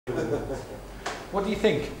What do you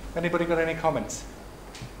think? Anybody got any comments?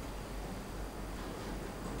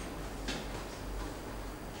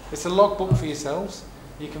 It's a logbook for yourselves.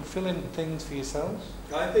 You can fill in things for yourselves.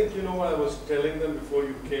 I think, you know what I was telling them before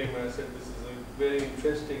you came, I said this is a very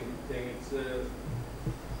interesting thing. It's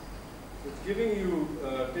giving you,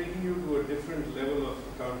 taking you to a different level of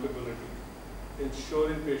accountability,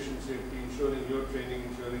 ensuring patient safety, ensuring your training,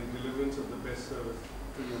 ensuring deliverance of the best service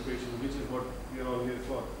to your patient, which is what you're all here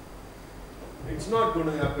for. It's not going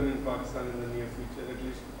to happen in Pakistan in the near future, at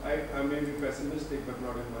least. I may be pessimistic, but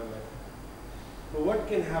not in my life. But what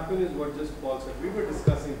can happen is what just Paul said. We were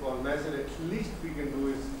discussing, Paul, and I said at least we can do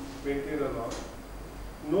is maintain a log,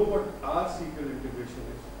 know what our cecal intubation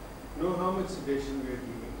is, know how much sedation we are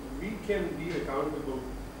giving. We can be accountable.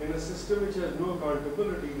 In a system which has no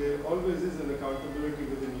accountability, there always is an accountability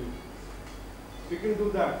within you. We can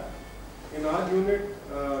do that. In our unit,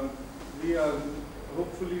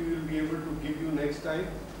 hopefully we will be able to give you next time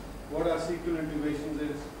what our cecal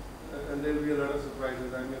intubations is, and there will be a lot of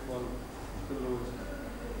surprises. I may fall to those.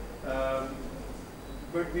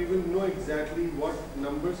 But we will know exactly what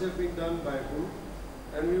numbers have been done by who,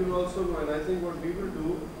 and we will also know, and I think what we will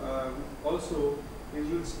do also is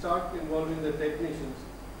we'll start involving the technicians.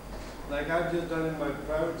 Like I've just done in my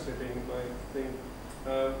private setting, my thing.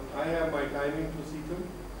 I have my timing to cecal,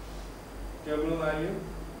 terminal ileum,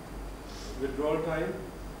 withdrawal time,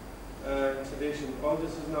 sedation. All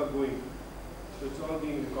this is now going. So it's all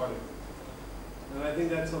being recorded. And I think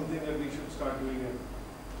that's something that we should start doing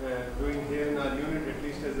here in our unit, at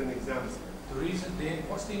least as an example.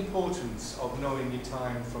 What's the importance of knowing your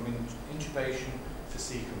time from intubation to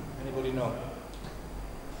cecum? Anybody know?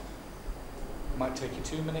 Might take you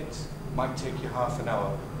 2 minutes, might take you half an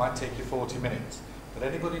hour, might take you 40 minutes. But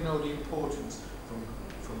anybody know the importance from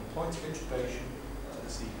the point of intubation to the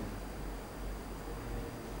cecum?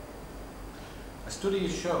 A study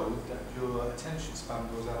has showed that your attention span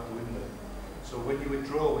goes out the window. So when you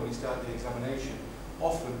withdraw, when you start the examination,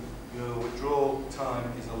 often your withdrawal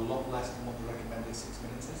time is a lot less than what the recommended 6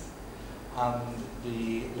 minutes is. And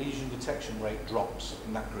the lesion detection rate drops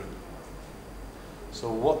in that group. So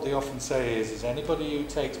what they often say is anybody who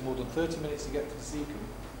takes more than 30 minutes to get to the cecum,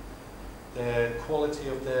 the quality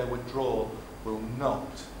of their withdrawal will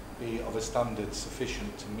not be of a standard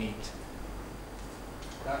sufficient to meet.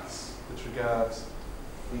 That's with regards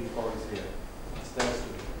to these boys here. That's their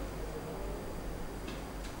study.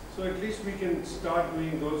 So at least we can start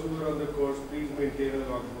doing, those who are on the course, please maintain a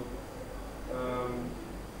logbook.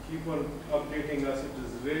 Keep on updating us. It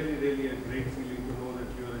is really, really a great feeling to know that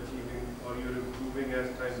you're achieving or you're improving as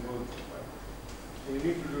time goes. You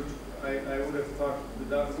need to do, I would have thought,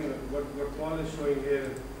 without, what Paul is showing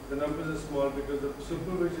here, the numbers are small because the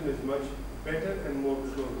supervision is much better and more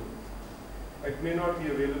close. It may not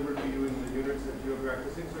be available to you in the units that you're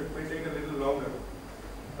practicing, so it may take a little longer.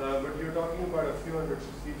 But you're talking about a few hundred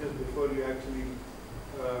procedures before you actually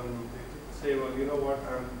say, well, you know what,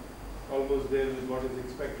 I'm almost there with what is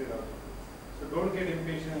expected of you. So don't get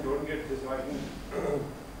impatient, don't get disheartened,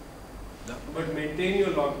 but maintain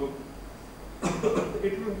your logbook.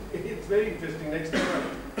 It's very interesting. Next time,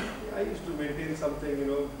 I used to maintain something,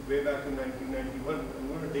 way back in 1991. I'm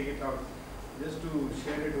going to take it out just to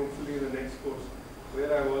share it hopefully in the next course,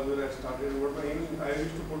 where I was when I started. I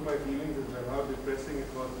used to put my feelings as well, how depressing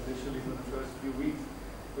it was initially for the first few weeks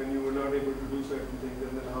when you were not able to do certain things,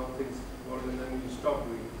 and then how things evolved, and then you stop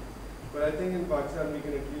doing it. But I think in Pakistan we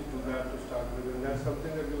can at least do that to start with, and that's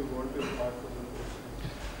something that we would want to impart from the course.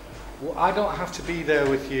 Well, I don't have to be there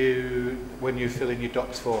with you when you fill in your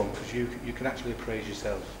DOPS form, because you can actually appraise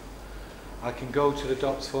yourself. I can go to the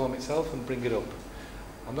DOPS form itself and bring it up.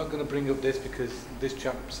 I'm not going to bring up this because this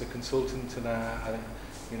chap's a consultant, and I've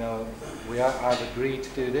agreed to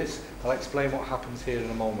do this. I'll explain what happens here in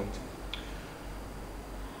a moment.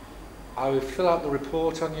 I will fill out the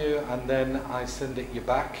report on you, and then I send it you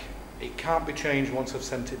back. It can't be changed once I've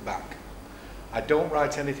sent it back. I don't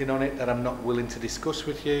write anything on it that I'm not willing to discuss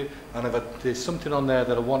with you, and if there's something on there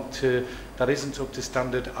that isn't up to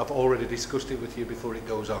standard, I've already discussed it with you before it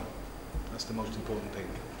goes on. That's the most important thing.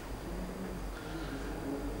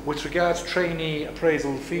 With regards to trainee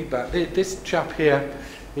appraisal feedback, this chap here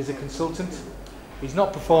is a consultant. He's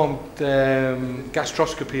not performed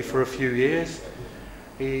gastroscopy for a few years.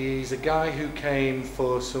 He's a guy who came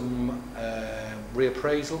for some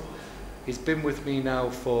reappraisal. He's been with me now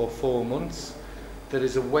for 4 months. There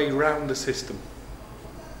is a way round the system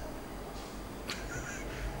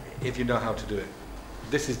if you know how to do it.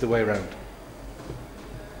 This is the way round.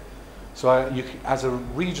 So as a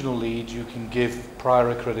regional lead, you can give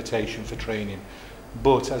prior accreditation for training.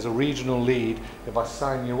 But as a regional lead, if I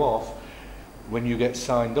sign you off, when you get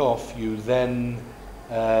signed off, you then,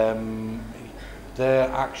 their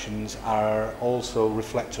actions are also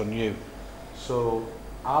reflect on you. So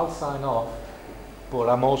I'll sign off, but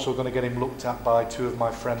I'm also going to get him looked at by 2 of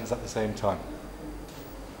my friends at the same time.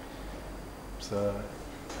 So,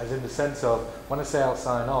 as in the sense of, when I say I'll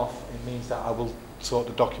sign off, it means that I will sort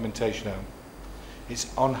the documentation out.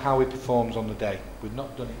 It's on how he performs on the day. We've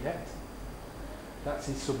not done it yet. That's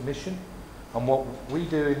his submission. And what we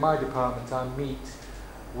do in my department, I meet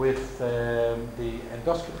with the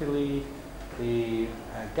endoscopy lead, the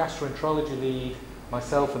gastroenterology lead,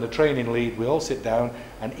 myself and the training lead. We all sit down,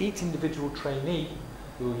 and each individual trainee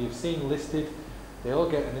who you've seen listed, they all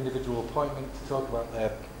get an individual appointment to talk about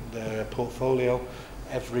their portfolio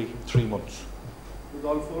every 3 months. With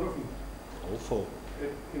all 4 of you? All 4.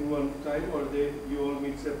 In one time, or you all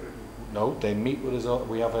meet separately? No, they meet with us all.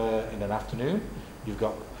 We have in an afternoon. You've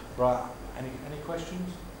got, right, any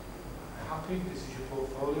questions? Happy? This is your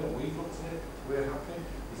portfolio. We've looked at it. We're happy.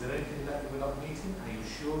 Is there anything that we're not meeting? Are you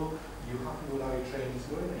sure? Are you happy with how your training's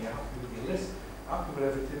going? Are you happy with your list? Happy with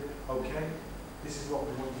everything? Okay. This is what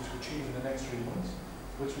we want you to achieve in the next 3 months.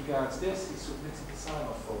 With regards to this, it's submitted to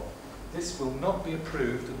sign-off form. This will not be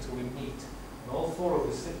approved until we meet. And all 4 of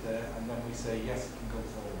us sit there, and then we say, yes, it can go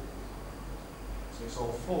forward. So it's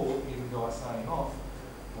all 4, even though I'm signing off,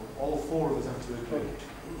 but all 4 of us have to agree.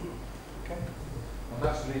 Okay? And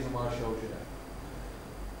that's the reason why I showed you that.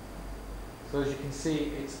 So as you can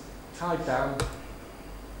see, it's tied down.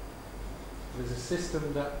 There's a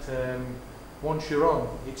system that once you're on,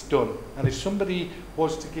 it's done. And if somebody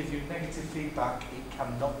was to give you negative feedback, it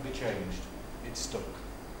cannot be changed. It's stuck.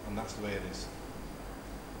 And that's the way it is.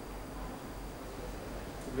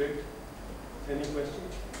 Great. Any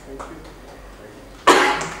questions? Thank you.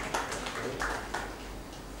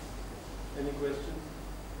 Any questions?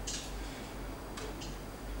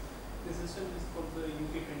 The system is for the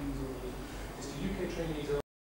UK trainees only. It's the UK trainees